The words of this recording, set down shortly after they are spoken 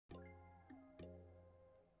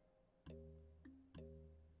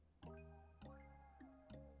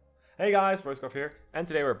Hey guys, Broscarf here, and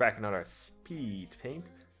today we're back in another speed paint.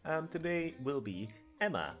 Today will be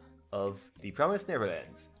Emma of the Promised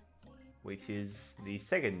Neverland, which is the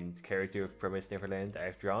second character of Promised Neverland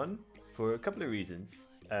I've drawn for a couple of reasons.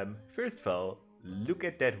 First of all, look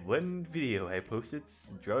at that one video I posted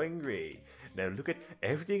drawing Ray. Now look at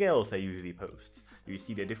everything else I usually post. You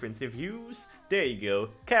see the difference in views? There you go,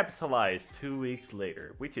 capitalized 2 weeks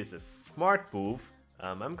later, which is a smart move.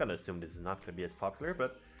 I'm gonna assume this is not gonna be as popular,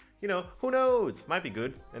 but you know, who knows? Might be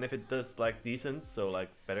good. And if it does like decent, so like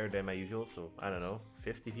better than my usual, so I don't know,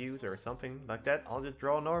 50 views or something like that, I'll just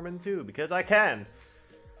draw Norman too, because I can.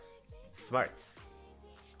 Smart.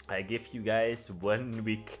 I give you guys 1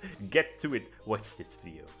 week. Get to it. Watch this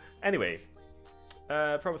video. Anyway,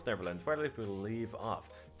 Promised Neverland. Where did we leave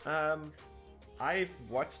off? I've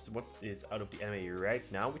watched what is out of the anime right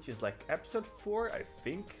now, which is like episode 4, I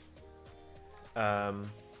think.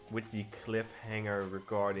 With the cliffhanger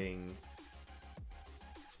regarding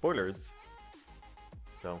spoilers.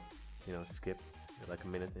 So, you know, skip like a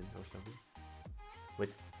minute in or something.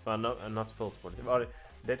 With, well, not full spoilers. About it,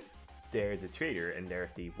 that there's a traitor and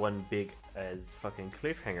there's the one big as fucking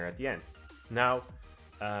cliffhanger at the end. Now,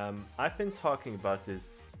 I've been talking about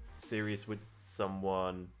this series with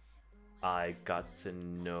someone I got to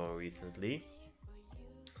know recently.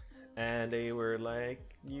 And they were like,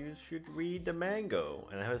 you should read the manga.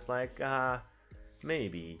 And I was like,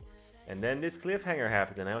 maybe. And then this cliffhanger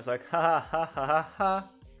happened and I was like, ha ha ha ha ha,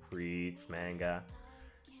 reads manga.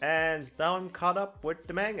 And now I'm caught up with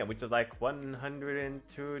the manga, which is like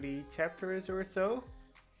 130 chapters or so.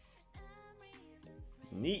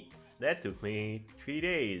 Neat. That took me 3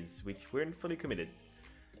 days, which weren't fully committed.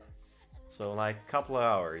 So like a couple of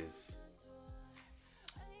hours.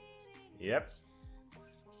 Yep.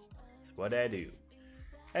 What I do.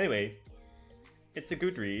 Anyway, it's a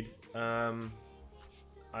good read.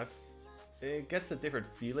 It gets a different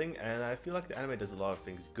feeling, and I feel like the anime does a lot of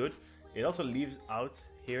things good. It also leaves out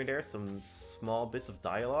here and there some small bits of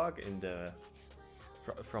dialogue in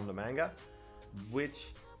from the manga,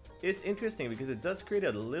 which is interesting because it does create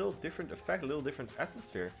a little different effect, a little different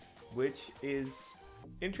atmosphere, which is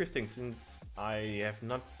interesting since I have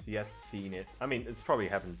not yet seen it. I mean, it's probably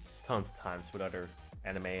happened tons of times with other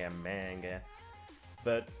anime and manga,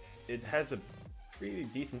 but it has a pretty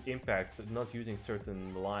decent impact not using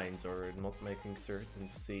certain lines or not making certain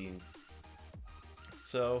scenes.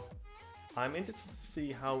 So I'm interested to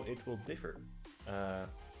see how it will differ.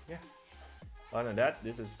 Yeah. Other than that,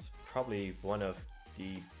 this is probably one of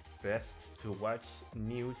the best to watch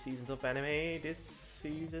new seasons of anime this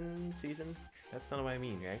season. That's not what I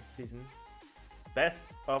mean, right? Season. Best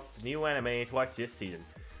of the new anime to watch this season.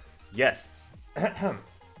 Yes.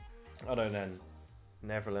 Other than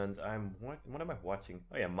Neverland, what am I watching?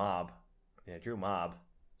 Oh yeah, Mob. Yeah, I drew Mob.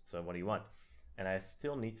 So what do you want? And I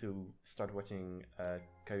still need to start watching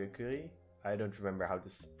Kagekuri. I don't remember how to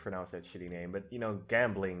pronounce that shitty name, but you know,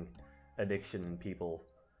 gambling addiction people.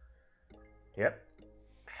 Yep.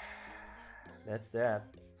 That's that.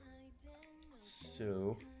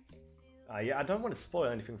 So yeah, I don't want to spoil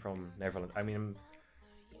anything from Neverland. I mean,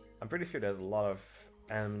 I'm pretty sure that a lot of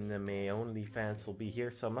anime only fans will be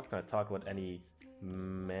here, so I'm not going to talk about any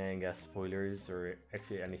manga spoilers or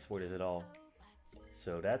actually any spoilers at all.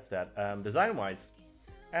 So that's that. Design wise,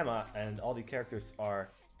 Emma and all the characters are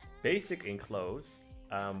basic in clothes,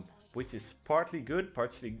 which is partly good,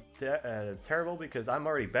 partly terrible, because I'm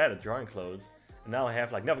already bad at drawing clothes and now I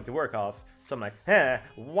have like nothing to work off, so I'm like,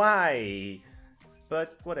 why?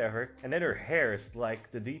 But whatever. And then her hair is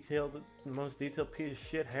like the most detailed piece of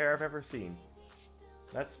shit hair I've ever seen.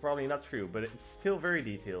 That's probably not true, but it's still very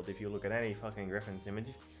detailed if you look at any fucking reference image.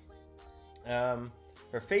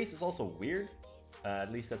 Her face is also weird.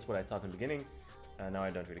 At least that's what I thought in the beginning. Now I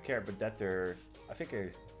don't really care, but that I think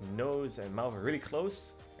her nose and mouth are really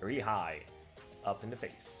close, really high up in the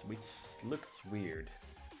face, which looks weird.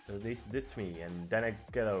 At least it did to me, and then I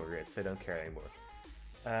get over it, so I don't care anymore.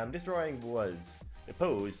 This drawing was the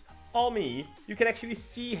pose. All me. You can actually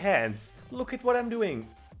see hands. Look at what I'm doing.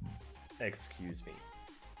 Excuse me.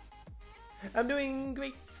 I'm doing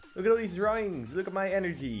great. Look at all these drawings. Look at my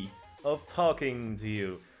energy of talking to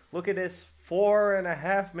you. Look at this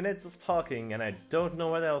 4.5 minutes of talking and I don't know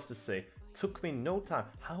what else to say. Took me no time.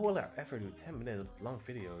 How will I ever do 10-minute long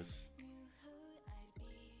videos?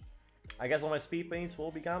 I guess all my speed paints will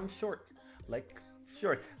become short. Like,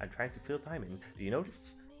 short. I'm trying to fill time in. Do you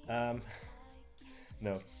notice?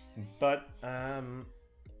 No. But,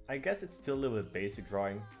 I guess it's still a little bit basic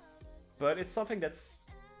drawing. But it's something that's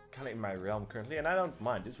kind of in my realm currently, and I don't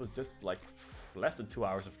mind. This was just like less than 2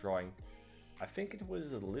 hours of drawing. I think it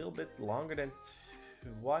was a little bit longer than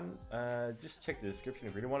one, just check the description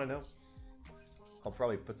if you really want to know. I'll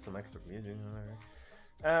probably put some extra music on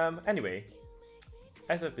there. Anyway,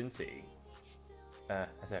 as I've been saying,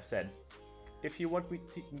 as I've said, if you want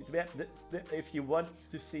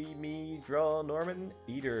to see me draw Norman,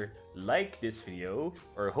 either like this video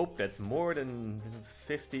or hope that more than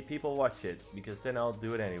 50 people watch it, because then I'll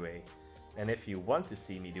do it anyway. And if you want to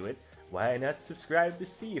see me do it, why not subscribe to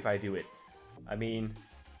see if I do it? I mean,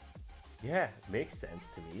 yeah, it makes sense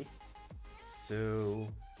to me. So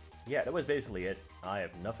yeah, that was basically it. I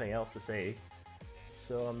have nothing else to say.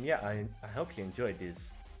 So yeah, I hope you enjoyed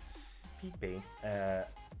this speed paint.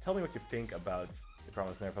 Tell me what you think about The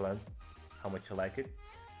Promised Neverland, how much you like it,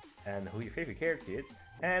 and who your favorite character is.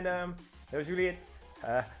 And that was really it.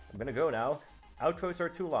 I'm gonna go now. Outros are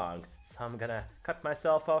too long, so I'm gonna cut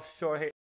myself off short here.